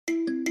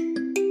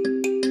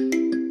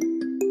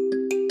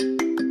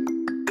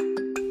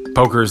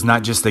Poker is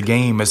not just a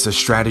game, it's a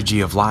strategy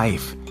of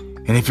life.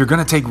 And if you're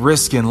going to take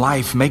risk in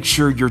life, make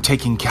sure you're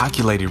taking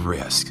calculated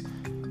risk.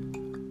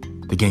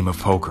 The game of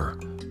poker,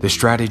 the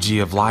strategy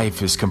of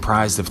life, is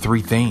comprised of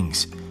three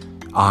things: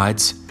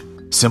 odds,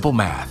 simple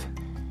math,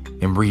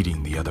 and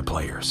reading the other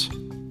players.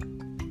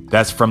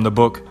 That's from the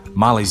book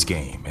Molly's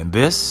Game, and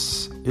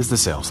this is The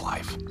Sales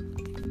Life.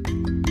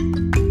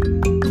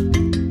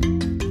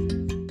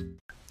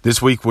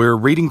 This week we're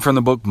reading from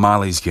the book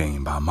Molly's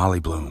Game by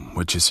Molly Bloom,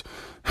 which is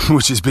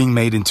being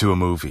made into a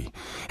movie.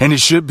 And it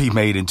should be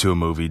made into a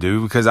movie,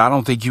 dude, because I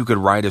don't think you could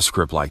write a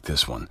script like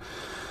this one.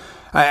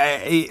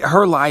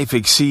 Her life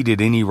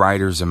exceeded any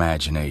writer's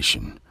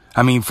imagination.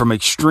 I mean, from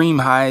extreme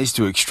highs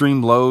to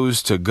extreme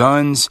lows to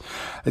guns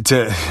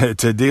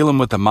to dealing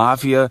with the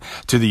mafia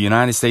to the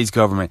United States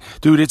government.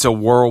 Dude, it's a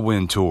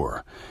whirlwind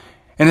tour.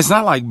 And it's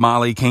not like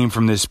Molly came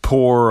from this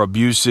poor,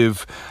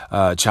 abusive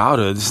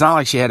childhood. It's not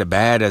like she had it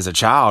bad as a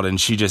child and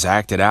she just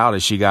acted out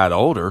as she got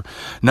older.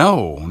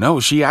 No,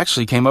 she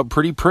actually came up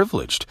pretty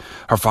privileged.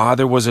 Her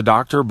father was a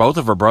doctor. Both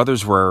of her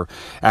brothers were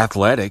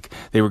athletic.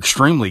 They were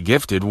extremely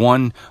gifted.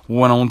 One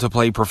went on to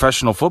play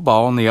professional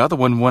football, and the other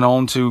one went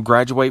on to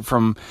graduate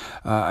from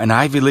an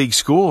Ivy League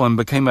school and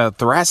became a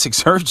thoracic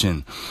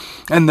surgeon.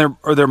 And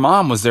their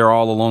mom was there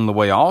all along the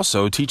way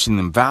also, teaching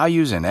them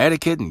values and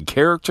etiquette and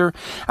character.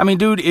 I mean,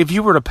 dude, if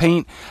you were to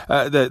paint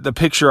the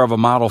picture of a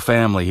model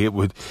family, it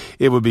would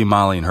be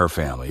Molly and her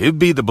family. It would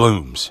be the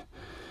Blooms.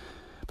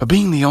 But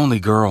being the only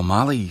girl,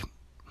 Molly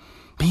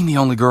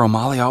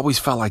always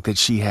felt like that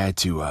she had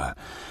to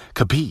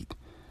compete.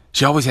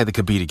 She always had to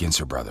compete against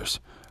her brothers.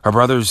 Her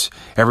brothers,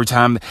 every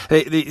time,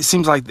 it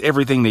seems like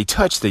everything they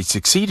touched, they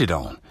succeeded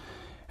on.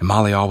 And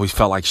Molly always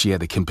felt like she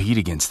had to compete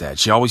against that.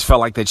 She always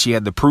felt like that she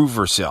had to prove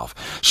herself.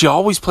 She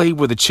always played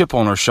with a chip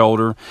on her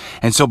shoulder.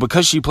 And so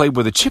because she played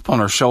with a chip on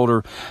her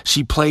shoulder,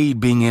 she played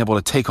being able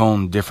to take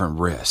on different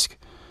risk.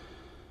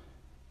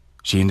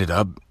 She ended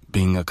up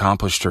being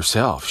accomplished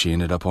herself. She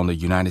ended up on the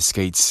United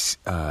States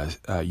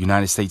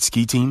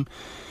ski team.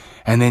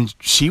 And then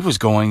she was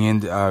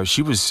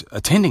she was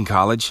attending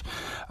college,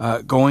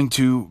 going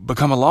to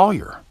become a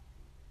lawyer.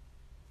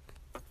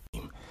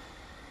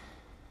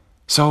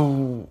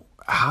 So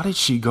how did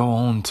she go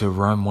on to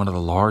run one of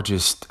the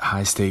largest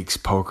high-stakes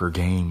poker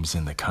games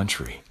in the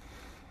country?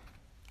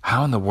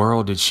 How in the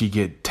world did she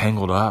get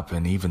tangled up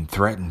and even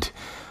threatened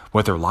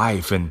with her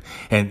life and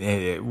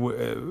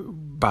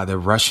by the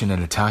Russian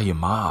and Italian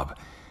mob?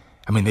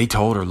 I mean, they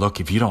told her,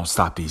 look, if you don't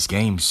stop these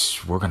games,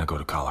 we're going to go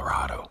to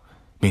Colorado,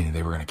 meaning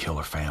they were going to kill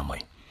her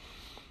family.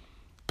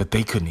 But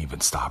they couldn't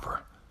even stop her.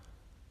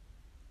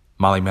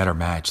 Molly met her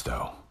match,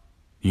 though,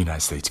 the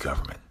United States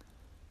government.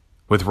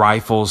 With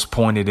rifles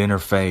pointed in her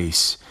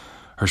face,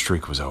 her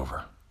streak was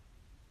over.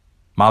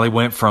 Molly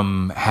went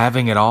from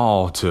having it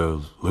all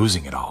to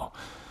losing it all.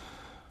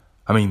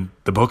 I mean,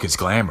 the book is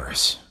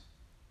glamorous.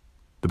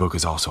 The book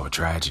is also a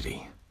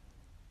tragedy.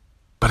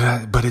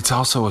 But it's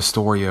also a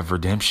story of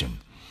redemption.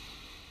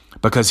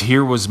 Because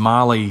here was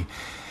Molly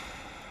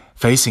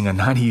facing a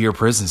 90-year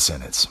prison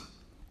sentence.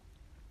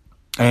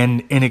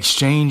 And in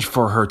exchange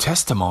for her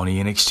testimony,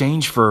 in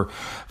exchange for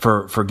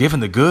giving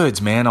the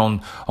goods, man,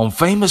 on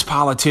famous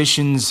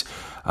politicians,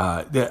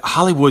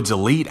 Hollywood's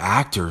elite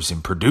actors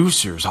and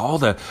producers, all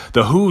the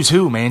who's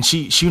who, man,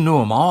 she knew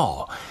them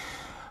all.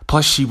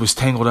 Plus, she was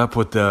tangled up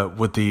with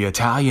the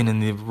Italian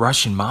and the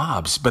Russian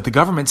mobs. But the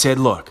government said,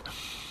 look,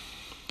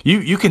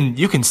 you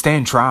can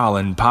stand trial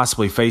and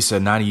possibly face a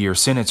 90-year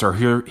sentence, or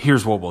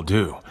here's what we'll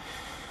do.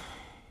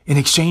 In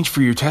exchange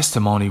for your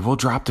testimony, we'll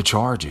drop the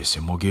charges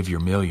and we'll give your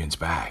millions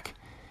back.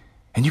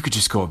 And you could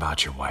just go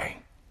about your way.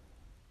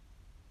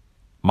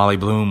 Molly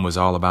Bloom was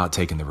all about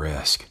taking the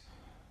risk.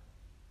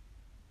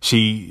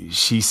 She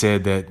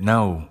said that,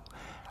 no,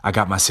 I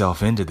got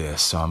myself into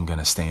this, so I'm going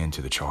to stand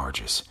to the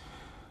charges.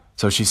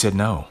 So she said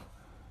no.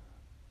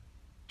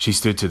 She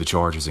stood to the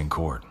charges in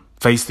court,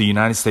 faced the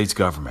United States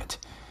government,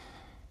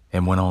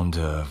 and went on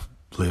to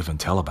live and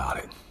tell about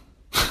it.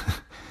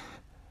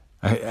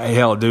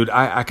 Hell, dude,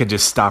 I could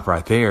just stop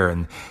right there,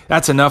 and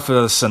that's enough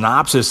of a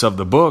synopsis of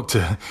the book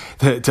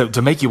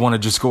to make you want to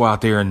just go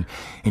out there and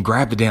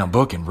grab the damn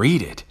book and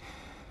read it.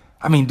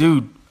 I mean,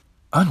 dude,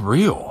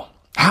 unreal.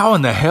 How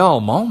in the hell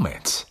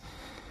moments?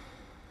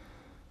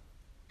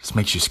 Just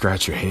makes you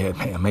scratch your head,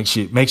 man. Makes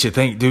you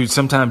think, dude,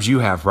 sometimes you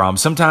have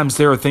problems. Sometimes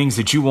there are things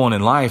that you want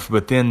in life,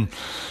 but then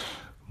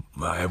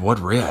at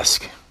what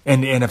risk?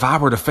 And if I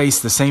were to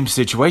face the same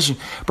situation,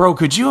 bro,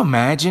 could you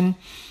imagine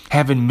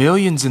having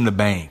millions in the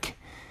bank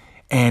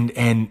and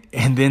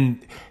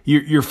then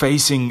you're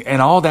facing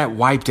and all that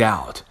wiped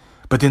out,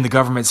 but then the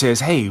government says,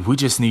 hey, we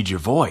just need your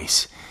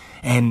voice.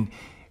 And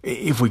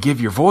if we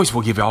give your voice,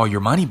 we'll give you all your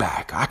money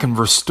back. I can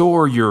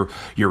restore your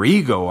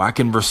ego. I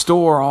can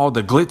restore all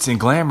the glitz and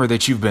glamour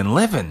that you've been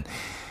living.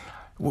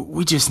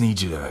 We just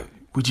need you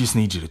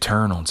to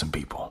turn on some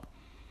people.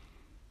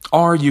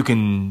 Or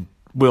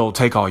we'll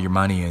take all your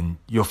money and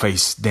you'll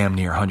face damn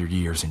near 100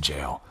 years in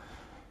jail.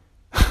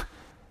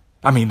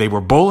 I mean, they were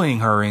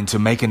bullying her into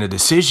making a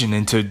decision,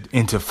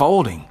 into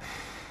folding.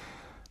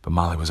 But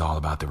Molly was all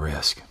about the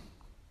risk.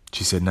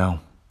 She said, no,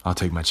 I'll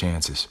take my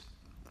chances.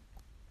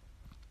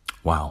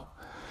 Wow.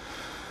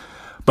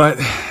 But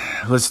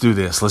let's do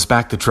this. Let's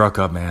back the truck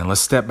up, man.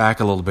 Let's step back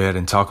a little bit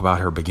and talk about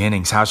her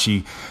beginnings, how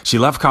she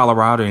left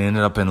Colorado and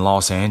ended up in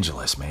Los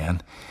Angeles,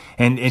 man.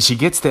 And she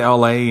gets to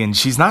LA and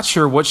she's not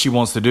sure what she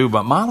wants to do,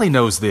 but Molly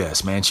knows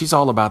this, man. She's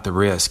all about the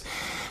risk.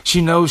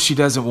 She knows she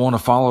doesn't want to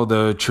follow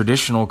the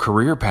traditional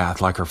career path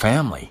like her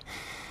family.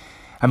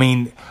 I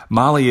mean,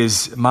 Molly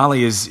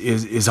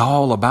is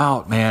all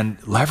about, man,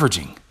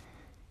 leveraging.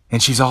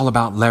 And she's all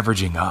about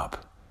leveraging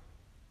up.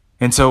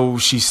 And so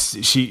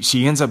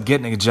she ends up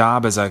getting a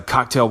job as a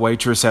cocktail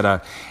waitress at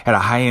a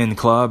high-end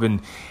club.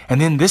 And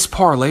then this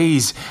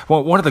parlays,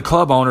 well, one of the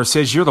club owners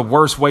says, you're the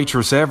worst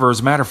waitress ever. As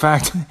a matter of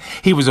fact,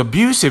 he was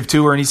abusive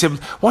to her. And he said,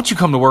 why don't you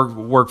come to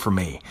work for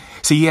me?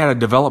 See, he had a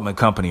development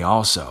company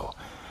also.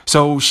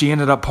 So she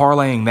ended up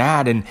parlaying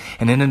that and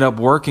ended up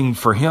working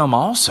for him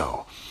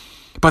also.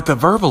 But the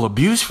verbal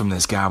abuse from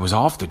this guy was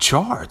off the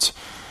charts.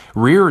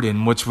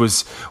 Reardon, which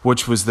was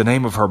the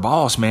name of her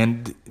boss,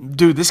 man,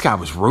 dude, this guy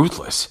was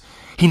ruthless.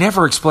 He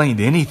never explained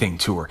anything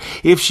to her.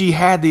 If she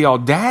had the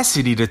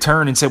audacity to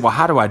turn and say, well,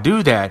 how do I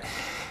do that?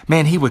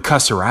 Man, he would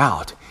cuss her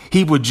out.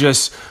 He would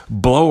just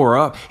blow her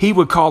up. He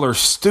would call her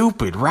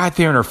stupid right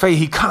there in her face.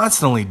 He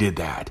constantly did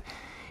that.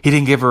 He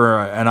didn't give her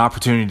an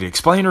opportunity to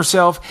explain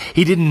herself.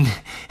 He didn't.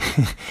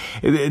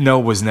 No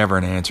was never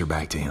an answer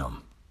back to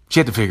him.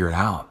 She had to figure it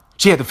out.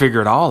 She had to figure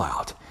it all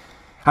out.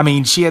 I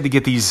mean, she had to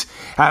get these.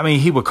 I mean,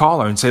 he would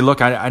call her and say,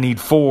 "Look, I need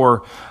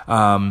 4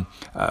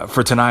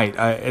 for tonight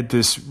at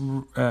this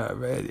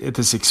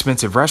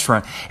expensive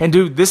restaurant." And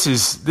dude, this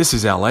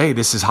is L.A.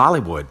 This is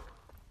Hollywood.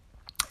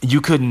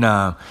 You couldn't.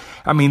 I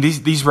mean,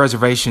 these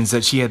reservations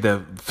that she had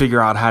to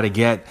figure out how to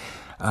get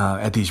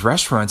at these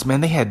restaurants,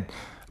 man, they had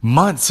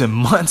months and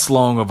months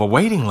long of a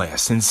waiting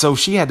list, and so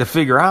she had to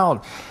figure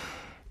out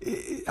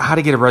how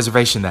to get a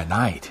reservation that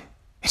night,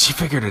 and she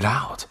figured it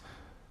out.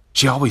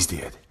 She always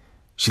did.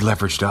 She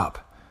leveraged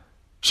up.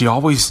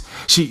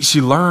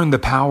 She learned the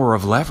power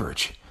of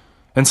leverage.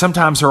 And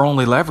sometimes her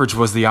only leverage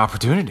was the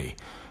opportunity.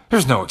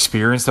 There's no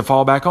experience to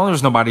fall back on.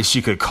 There's nobody she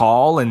could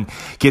call and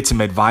get some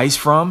advice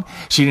from.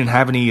 She didn't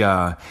have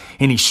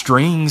any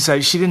strings.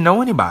 She didn't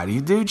know anybody.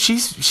 Dude,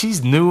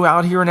 she's new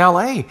out here in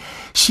LA.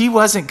 She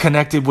wasn't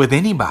connected with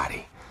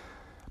anybody.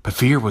 But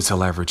fear was a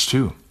leverage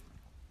too.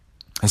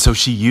 And so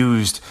she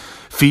used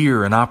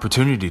fear and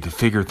opportunity to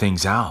figure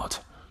things out.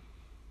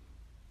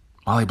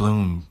 Molly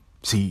Bloom,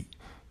 see,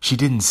 she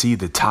didn't see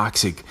the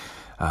toxic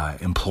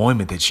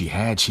employment that she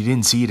had. She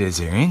didn't see it as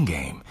their end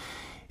game.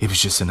 It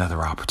was just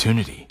another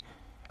opportunity,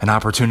 an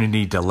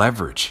opportunity to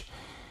leverage.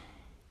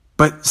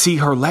 But see,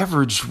 her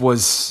leverage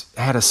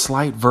had a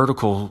slight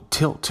vertical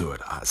tilt to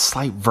it, a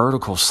slight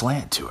vertical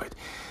slant to it.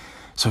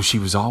 So she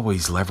was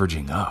always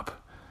leveraging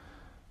up,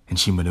 and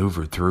she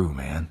maneuvered through,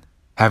 man.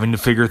 Having to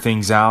figure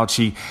things out,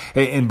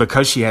 and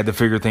because she had to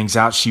figure things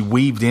out, she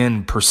weaved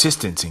in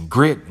persistence and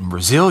grit and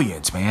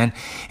resilience, man,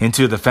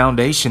 into the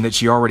foundation that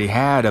she already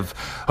had of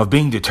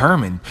being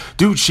determined.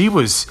 Dude, she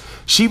was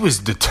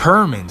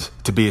determined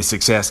to be a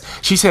success.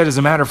 She said, as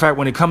a matter of fact,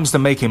 when it comes to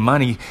making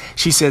money,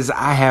 she says,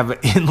 I have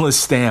endless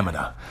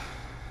stamina.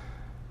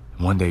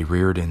 One day,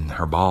 Reardon,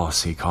 her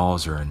boss, he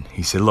calls her and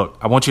he said, look,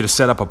 I want you to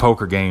set up a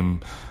poker game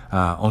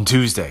on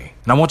Tuesday,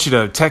 and I want you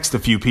to text a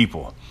few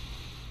people.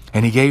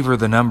 And he gave her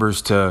the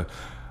numbers to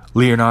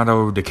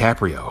Leonardo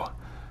DiCaprio,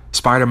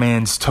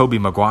 Spider-Man's Tobey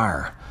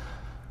Maguire,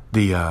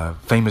 the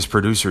famous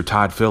producer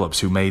Todd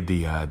Phillips, who made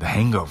the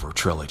Hangover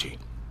trilogy.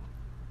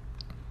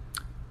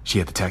 She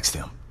had to text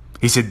him.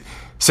 He said,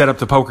 set up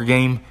the poker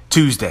game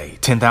Tuesday,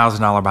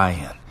 $10,000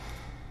 buy-in.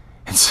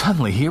 And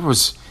suddenly here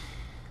was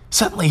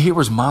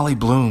Molly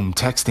Bloom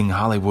texting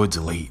Hollywood's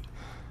elite.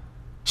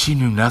 She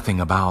knew nothing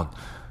about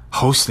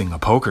hosting a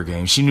poker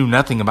game. She knew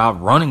nothing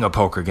about running a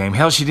poker game.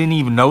 Hell, she didn't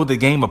even know the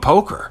game of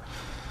poker.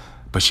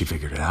 But she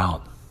figured it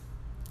out.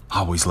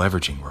 Always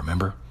leveraging,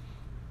 remember?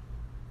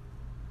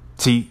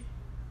 See,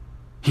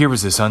 here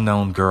was this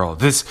unknown girl.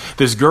 This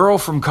girl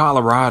from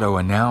Colorado,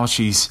 and now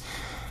she's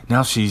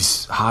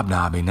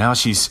hobnobbing. Now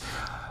she's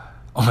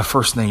on a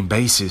first name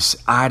basis,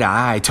 eye to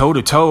eye, toe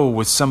to toe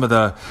with some of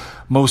the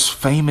most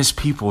famous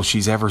people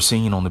she's ever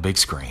seen on the big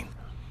screen.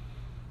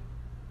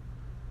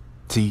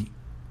 See,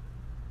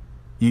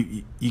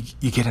 You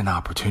get an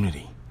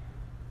opportunity.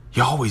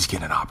 You always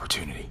get an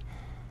opportunity.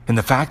 And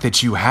the fact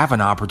that you have an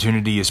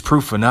opportunity is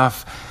proof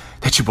enough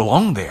that you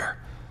belong there.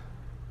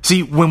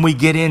 See, when we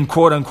get in,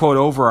 quote unquote,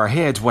 over our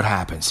heads, what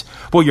happens?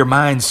 Well, your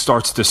mind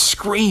starts to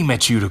scream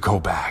at you to go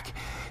back.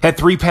 That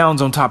 3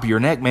 pounds on top of your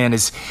neck, man,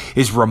 is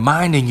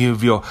reminding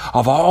you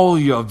of all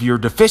of your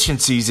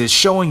deficiencies, is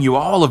showing you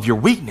all of your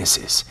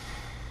weaknesses.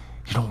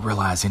 You don't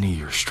realize any of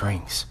your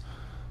strengths.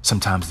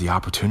 Sometimes the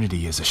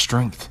opportunity is a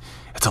strength.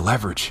 It's a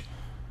leverage.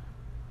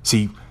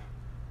 See,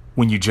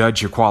 when you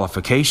judge your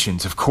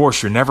qualifications, of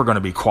course, you're never going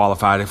to be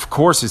qualified. Of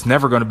course, it's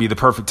never going to be the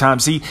perfect time.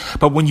 See,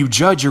 but when you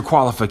judge your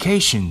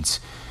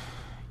qualifications,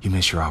 you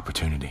miss your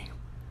opportunity.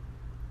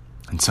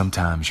 And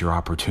sometimes your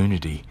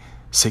opportunity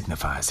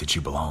signifies that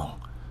you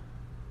belong.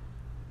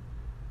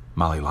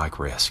 Molly liked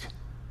risk.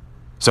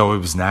 So it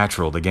was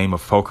natural. The game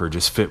of poker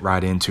just fit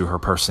right into her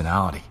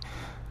personality.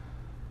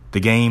 The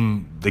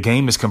game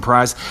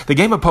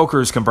of poker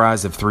is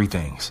comprised of three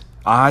things: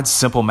 odds,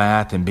 simple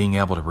math, and being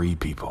able to read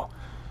people.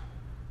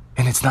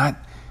 And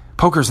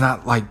poker's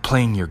not like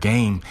playing your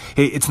game.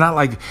 It's not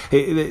like,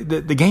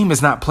 the game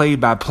is not played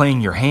by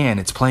playing your hand.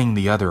 It's playing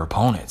the other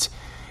opponents.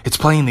 It's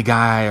playing the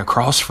guy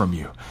across from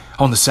you,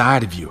 on the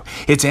side of you.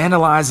 It's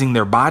analyzing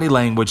their body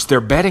language,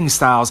 their betting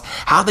styles,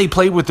 how they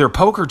play with their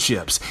poker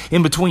chips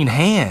in between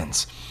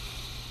hands.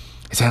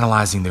 It's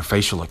analyzing their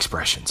facial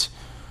expressions.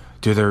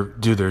 Do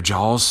their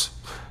jaws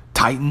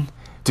tighten?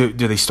 Do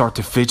they start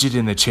to fidget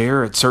in the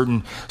chair at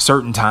certain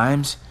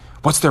times?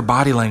 What's their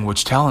body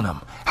language telling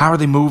them? How are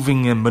they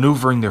moving and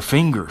maneuvering their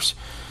fingers?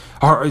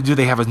 Or do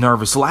they have a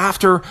nervous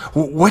laughter?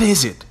 What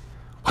is it?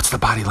 What's the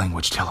body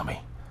language telling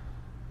me?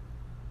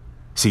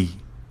 See,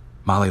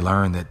 Molly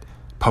learned that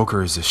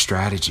poker is a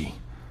strategy.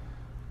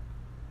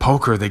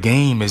 Poker, the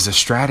game, is a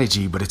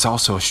strategy, but it's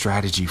also a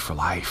strategy for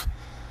life.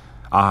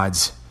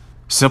 Odds,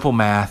 simple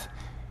math,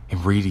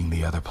 and reading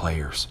the other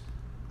players.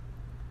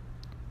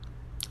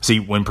 See,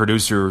 when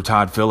producer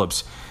Todd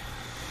Phillips,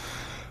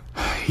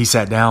 he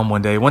sat down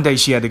one day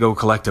she had to go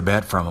collect a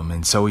bet from him,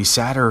 and so he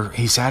sat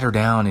her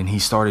down and he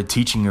started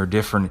teaching her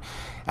different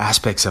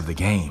aspects of the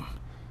game.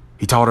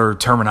 He taught her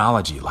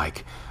terminology,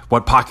 like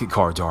what pocket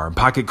cards are, and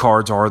pocket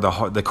cards are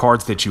the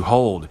cards that you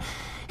hold.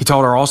 He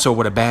taught her also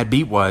what a bad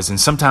beat was, and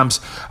sometimes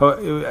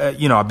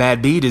a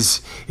bad beat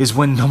is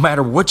when no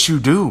matter what you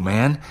do,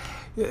 man,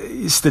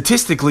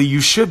 statistically you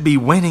should be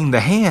winning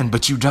the hand,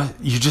 but you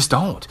just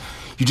don't.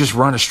 You just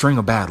run a string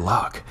of bad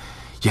luck.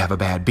 You have a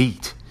bad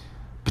beat,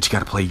 but you got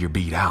to play your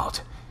beat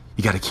out.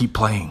 You got to keep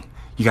playing.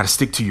 You got to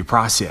stick to your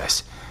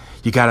process.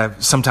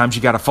 Sometimes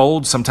you got to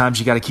fold. Sometimes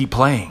you got to keep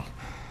playing.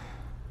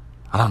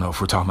 I don't know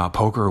if we're talking about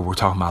poker or we're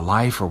talking about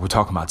life or we're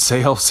talking about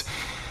sales.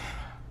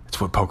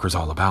 That's what poker's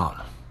all about.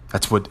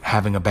 That's what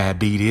having a bad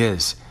beat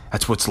is.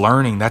 That's what's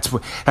learning. That's the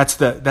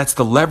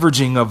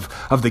leveraging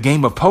of the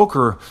game of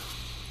poker.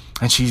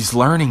 And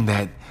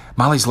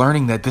Molly's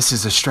learning that this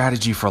is a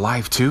strategy for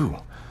life too.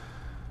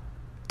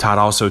 Todd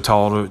also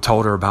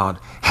told her about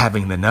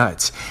having the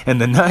nuts.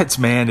 And the nuts,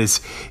 man,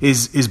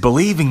 is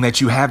believing that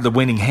you have the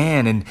winning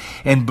hand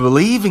and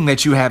believing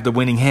that you have the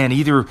winning hand,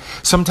 either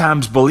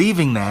sometimes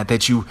believing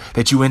that you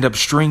end up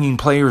stringing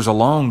players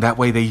along, that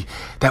way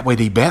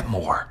they bet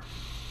more.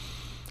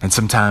 And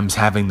sometimes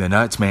having the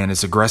nuts, man,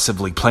 is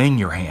aggressively playing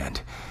your hand.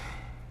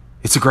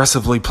 It's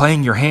aggressively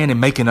playing your hand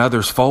and making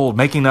others fold,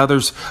 making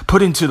others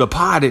put into the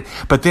pot,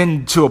 but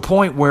then to a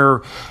point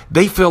where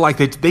they feel like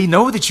they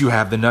know that you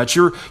have the nuts.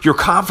 Your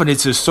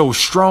confidence is so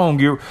strong,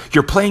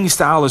 your playing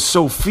style is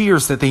so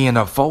fierce that they end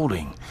up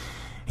folding,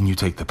 and you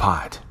take the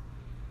pot.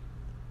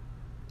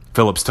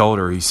 Phillips told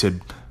her, he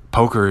said,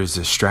 poker is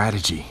a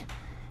strategy.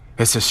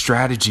 It's a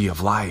strategy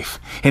of life.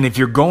 And if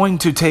you're going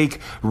to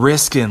take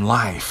risk in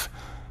life,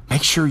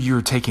 make sure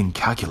you're taking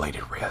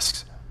calculated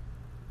risks.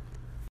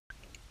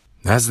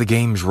 As the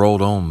games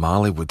rolled on,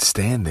 Molly would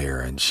stand there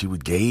and she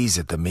would gaze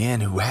at the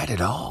men who had it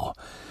all.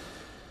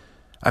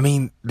 I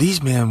mean,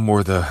 these men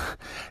were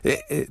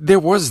there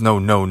was no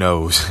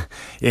no-nos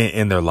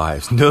in their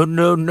lives. No.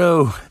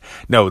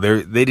 No,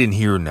 they didn't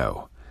hear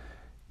no.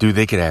 Dude,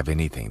 they could have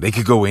anything. They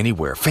could go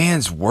anywhere.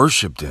 Fans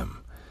worshipped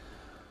them.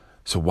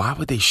 So why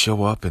would they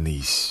show up in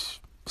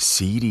these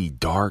seedy,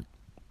 dark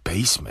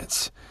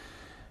basements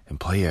and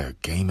play a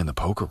game in the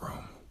poker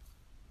room?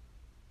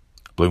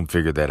 Bloom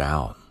figured that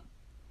out.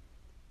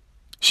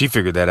 She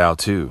figured that out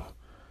too.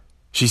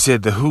 She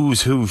said the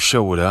who's who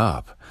showed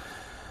up.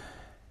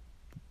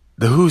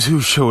 The who's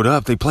who showed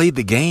up. They played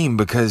the game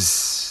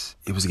because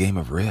it was a game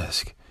of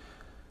risk.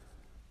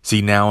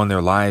 See, now in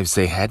their lives,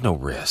 they had no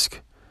risk.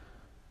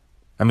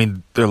 I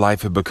mean, their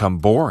life had become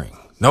boring.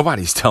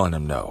 Nobody's telling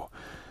them no.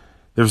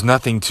 There's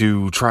nothing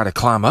to try to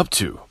climb up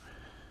to.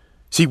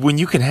 See, when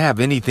you can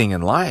have anything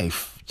in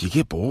life, you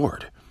get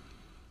bored.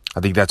 I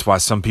think that's why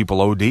some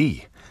people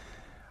OD.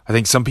 I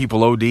think some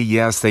people OD,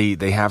 yes, they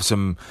have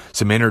some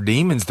inner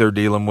demons they're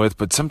dealing with,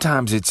 but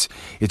sometimes it's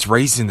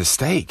raising the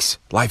stakes.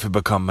 Life had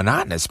become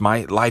monotonous.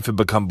 My life had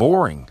become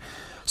boring.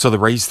 So they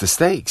raised the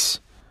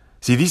stakes.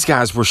 See, these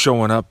guys were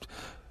showing up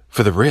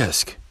for the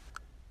risk.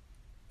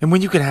 And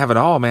when you can have it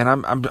all, man,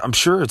 I'm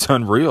sure it's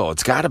unreal.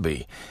 It's got to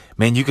be.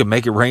 Man, you can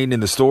make it rain in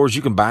the stores.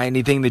 You can buy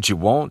anything that you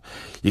want.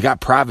 You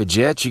got private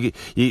jets.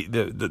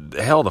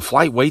 The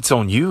flight waits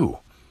on you.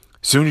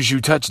 As soon as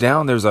you touch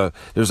down, there's a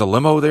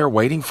limo there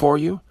waiting for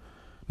you.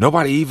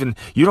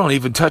 You don't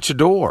even touch a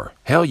door.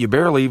 Hell, you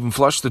barely even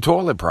flush the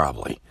toilet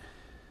probably.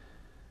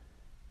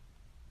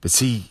 But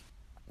see,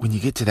 when you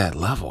get to that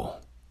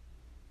level,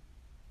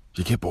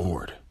 you get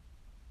bored.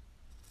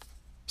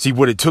 See,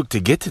 what it took to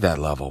get to that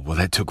level, well,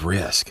 that took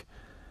risk.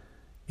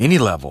 Any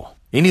level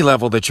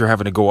that you're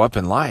having to go up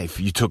in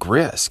life, you took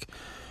risk.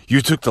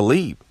 You took the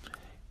leap.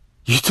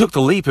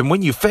 And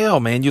when you fail,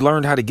 man, you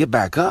learned how to get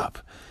back up.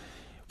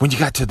 When you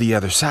got to the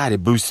other side,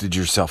 it boosted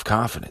your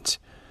self-confidence.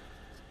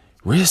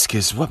 Risk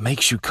is what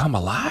makes you come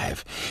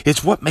alive.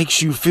 It's what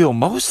makes you feel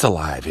most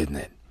alive, isn't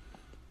it?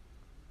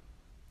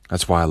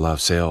 That's why I love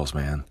sales,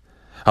 man.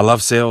 I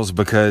love sales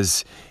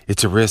because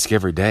it's a risk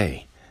every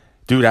day.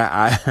 Dude,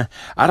 I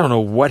don't know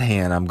what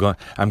hand I'm going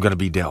to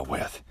be dealt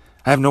with.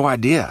 I have no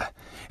idea.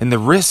 And the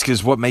risk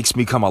is what makes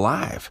me come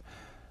alive.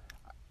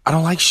 I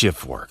don't like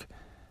shift work.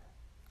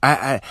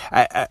 I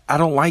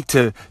don't like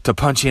to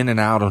punch in and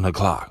out on the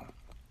clock.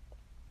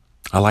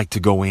 I like to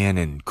go in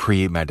and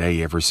create my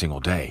day every single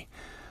day.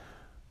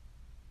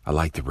 I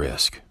like the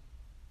risk.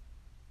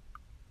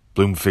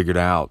 Bloom figured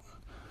out.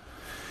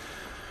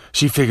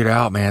 She figured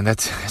out, man,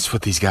 that's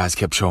what these guys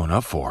kept showing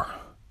up for.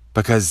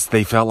 Because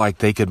they felt like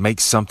they could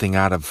make something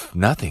out of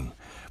nothing.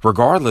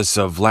 Regardless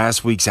of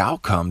last week's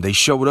outcome, they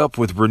showed up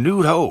with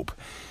renewed hope.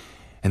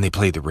 And they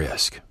played the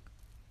risk.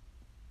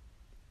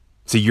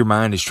 See, your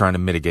mind is trying to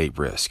mitigate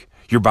risk.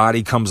 Your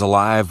body comes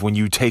alive when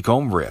you take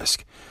on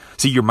risk.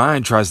 See, your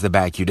mind tries to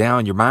back you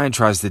down. Your mind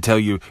tries to tell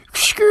you,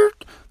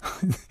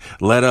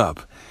 let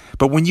up.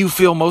 But when you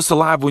feel most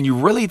alive, when you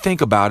really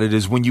think about it,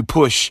 is when you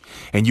push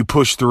and you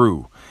push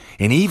through.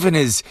 And even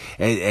as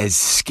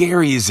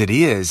scary as it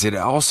is, it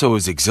also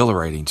is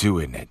exhilarating too,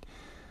 isn't it?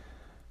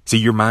 See,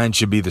 your mind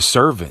should be the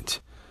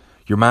servant.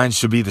 Your mind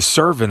should be the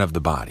servant of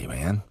the body,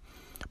 man.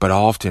 But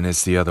often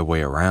it's the other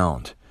way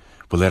around.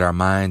 We let our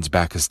minds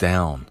back us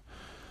down.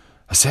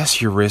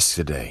 Assess your risks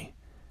today.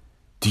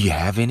 Do you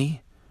have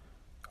any?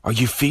 Are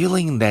you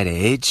feeling that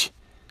edge?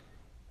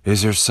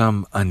 Is there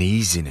some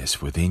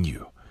uneasiness within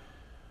you?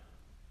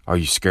 Are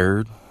you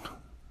scared?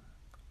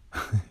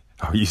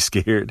 Are you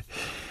scared?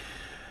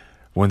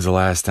 When's the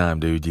last time,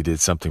 dude, you did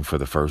something for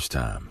the first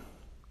time?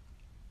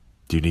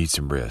 Do you need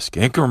some risk?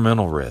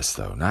 Incremental risk,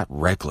 though, not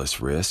reckless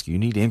risk. You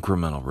need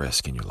incremental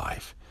risk in your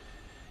life.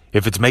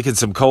 If it's making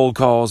some cold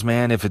calls,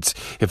 man, if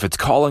it's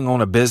calling on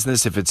a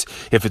business, if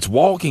it's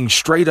walking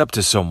straight up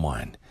to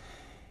someone,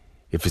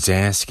 if it's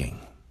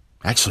asking,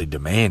 actually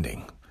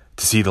demanding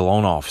to see the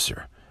loan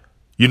officer.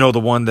 You know,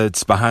 the one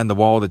that's behind the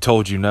wall that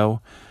told you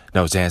no?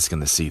 No, it's asking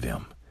to see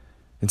them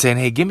and saying,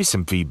 hey, give me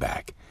some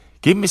feedback.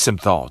 Give me some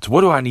thoughts.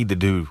 What do I need to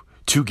do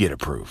to get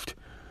approved?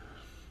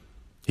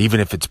 Even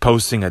if it's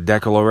posting a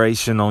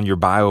declaration on your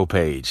bio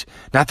page.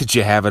 Not that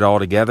you have it all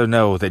together.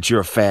 No, that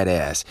you're a fat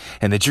ass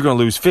and that you're going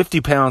to lose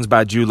 50 pounds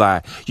by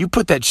July. You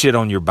put that shit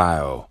on your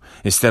bio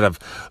instead of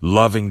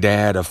loving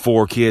dad of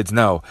 4 kids.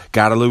 No,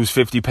 got to lose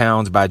 50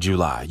 pounds by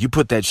July. You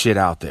put that shit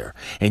out there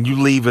and you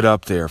leave it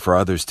up there for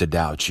others to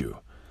doubt you.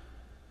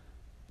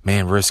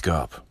 Man, risk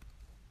up.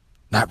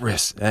 Not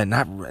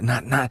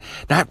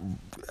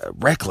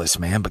reckless,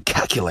 man, but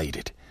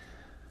calculated.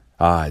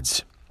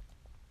 Odds.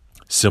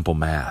 Simple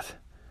math.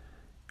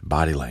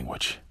 Body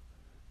language.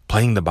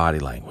 Playing the body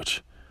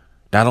language.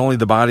 Not only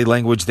the body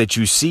language that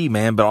you see,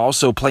 man, but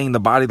also playing the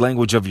body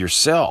language of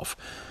yourself.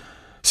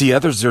 See,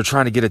 others are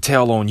trying to get a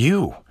tail on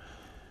you.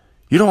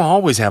 You don't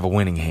always have a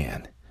winning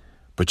hand,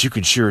 but you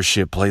can sure as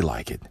shit play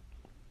like it.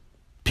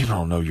 People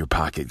don't know your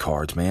pocket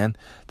cards, man.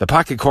 The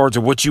pocket cards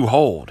are what you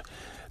hold.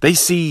 They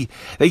see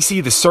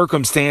the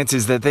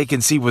circumstances that they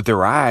can see with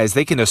their eyes.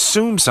 They can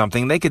assume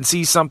something. They can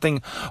see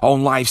something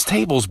on life's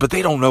tables, but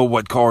they don't know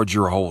what cards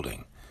you're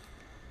holding.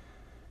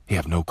 You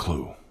have no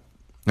clue.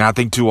 Now, I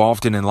think too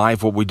often in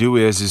life what we do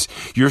is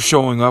you're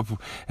showing up,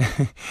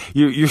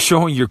 you're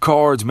showing your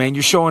cards, man.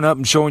 You're showing up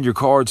and showing your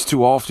cards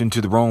too often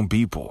to the wrong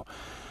people.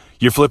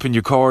 You're flipping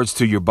your cards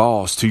to your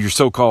boss, to your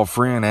so-called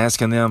friend,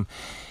 asking them,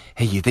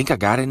 hey, you think I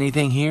got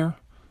anything here?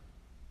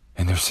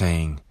 And they're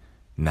saying,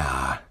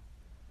 Nah,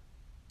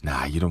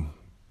 you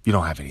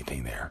don't have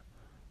anything there.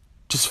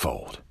 Just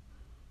fold.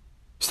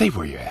 Stay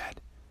where you're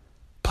at.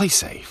 Play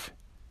safe.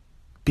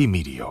 Be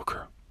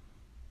mediocre.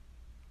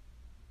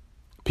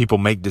 People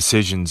make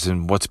decisions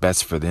in what's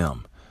best for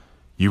them.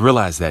 You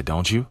realize that,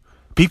 don't you?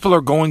 People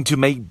are going to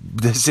make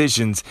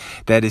decisions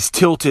that is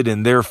tilted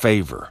in their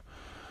favor.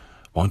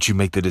 Why don't you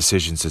make the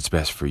decisions that's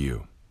best for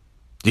you?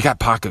 You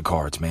got pocket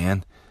cards,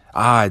 man.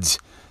 Odds,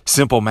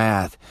 simple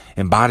math,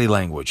 and body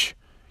language.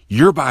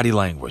 Your body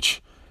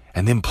language.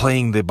 And then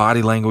playing the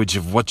body language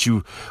of what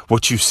you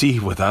see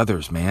with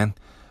others, man.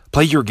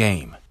 Play your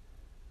game.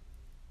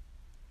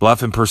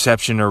 Bluff and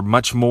perception are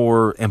much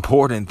more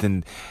important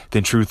than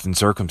truth and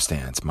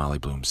circumstance, Molly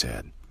Bloom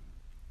said.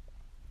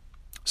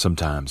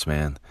 Sometimes,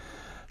 man.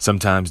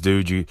 Sometimes,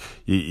 dude,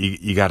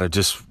 you gotta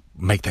just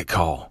make that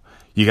call.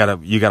 You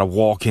gotta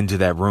walk into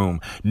that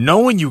room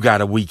knowing you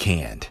got a weak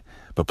hand,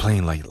 but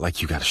playing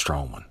like you got a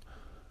strong one.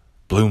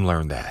 Bloom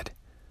learned that.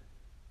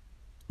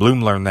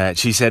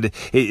 She said,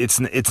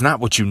 it's not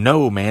what you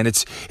know, man.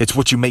 It's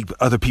what you make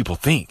other people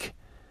think.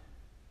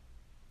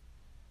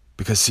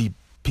 Because, see,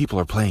 people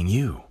are playing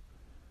you.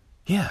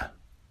 Yeah,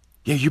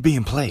 you're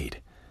being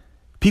played.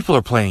 People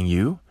are playing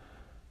you.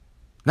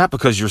 Not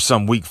because you're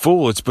some weak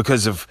fool. It's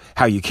because of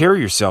how you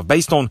carry yourself.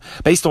 Based on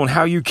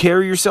how you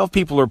carry yourself,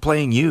 people are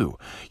playing you.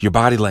 Your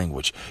body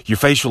language, your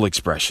facial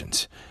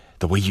expressions,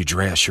 the way you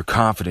dress, your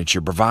confidence,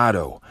 your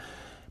bravado.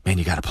 Man,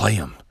 you got to play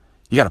them.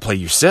 You got to play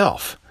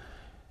yourself.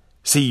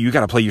 See, you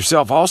got to play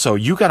yourself also.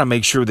 You got to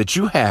make sure that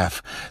you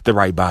have the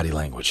right body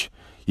language.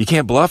 You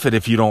can't bluff it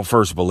if you don't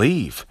first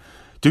believe.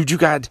 Dude, you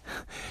got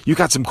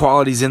some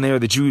qualities in there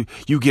that you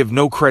give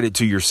no credit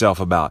to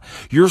yourself about.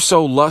 You're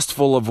so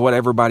lustful of what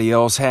everybody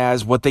else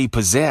has, what they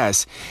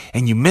possess,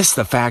 and you miss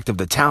the fact of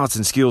the talents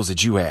and skills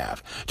that you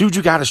have. Dude,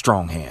 you got a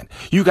strong hand.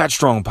 You got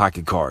strong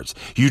pocket cards.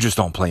 You just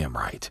don't play them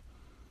right.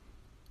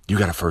 You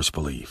got to first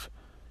believe.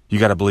 You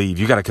got to believe.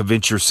 You got to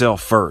convince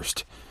yourself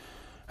first.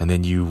 And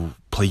then you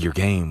play your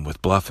game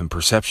with bluff and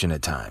perception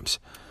at times.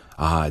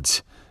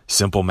 Odds,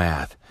 simple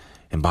math,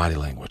 and body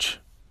language.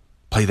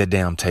 Play that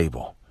damn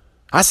table.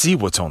 I see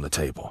what's on the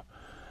table,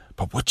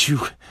 but what do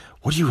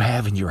you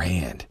have in your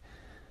hand?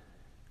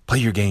 Play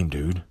your game,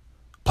 dude.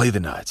 Play the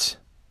nuts.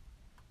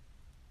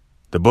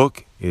 The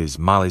book is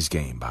Molly's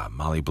Game by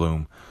Molly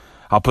Bloom.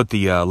 I'll put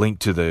the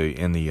link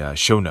in the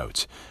show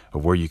notes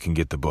of where you can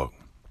get the book.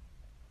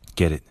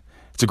 Get it?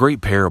 It's a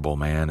great parable,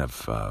 man,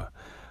 of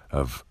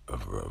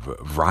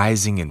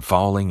rising and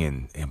falling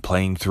and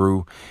playing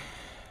through.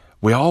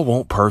 We all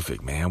want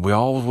perfect, man. We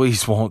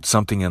always want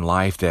something in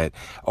life that,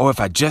 if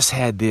I just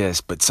had this,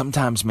 but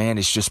sometimes, man,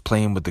 it's just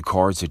playing with the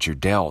cards that you're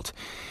dealt.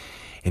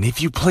 And if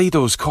you play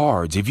those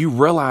cards, if you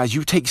realize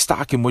you take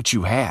stock in what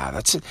you have,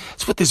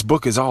 that's what this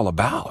book is all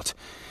about,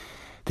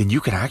 then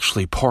you can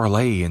actually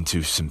parlay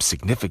into some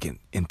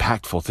significant,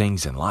 impactful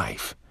things in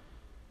life.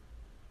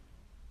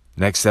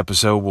 Next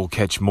episode, we'll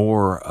catch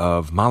more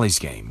of Molly's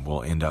Game.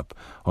 We'll end up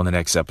on the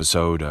next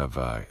episode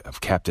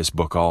of cap this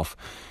book off.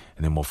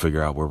 And then we'll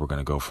figure out where we're going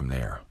to go from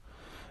there.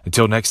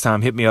 Until next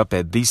time, hit me up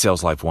at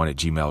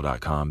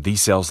thesaleslife1@gmail.com,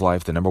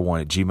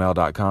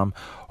 thesaleslife1@gmail.com,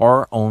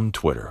 or on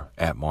Twitter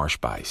at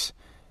marshbice.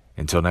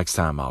 Until next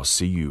time, I'll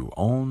see you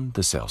on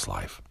The Sales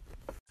Life.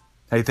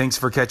 Hey, thanks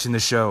for catching the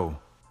show.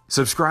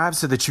 Subscribe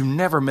so that you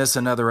never miss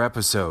another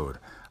episode.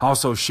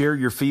 Also, share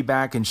your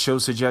feedback and show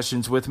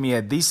suggestions with me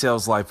at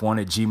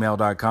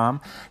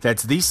thesaleslife1@gmail.com.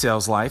 That's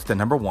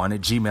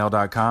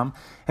thesaleslife1@gmail.com.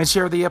 And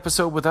share the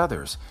episode with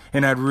others.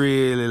 And I'd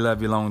really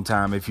love you a long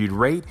time if you'd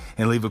rate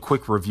and leave a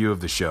quick review of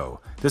the show.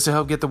 This will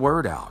help get the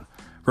word out.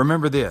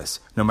 Remember this,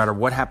 no matter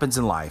what happens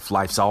in life,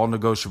 life's all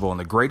negotiable,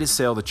 and the greatest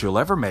sale that you'll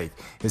ever make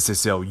is to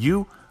sell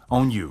you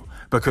on you,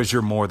 because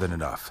you're more than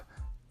enough.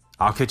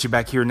 I'll catch you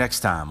back here next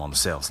time on The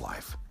Sales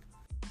Life.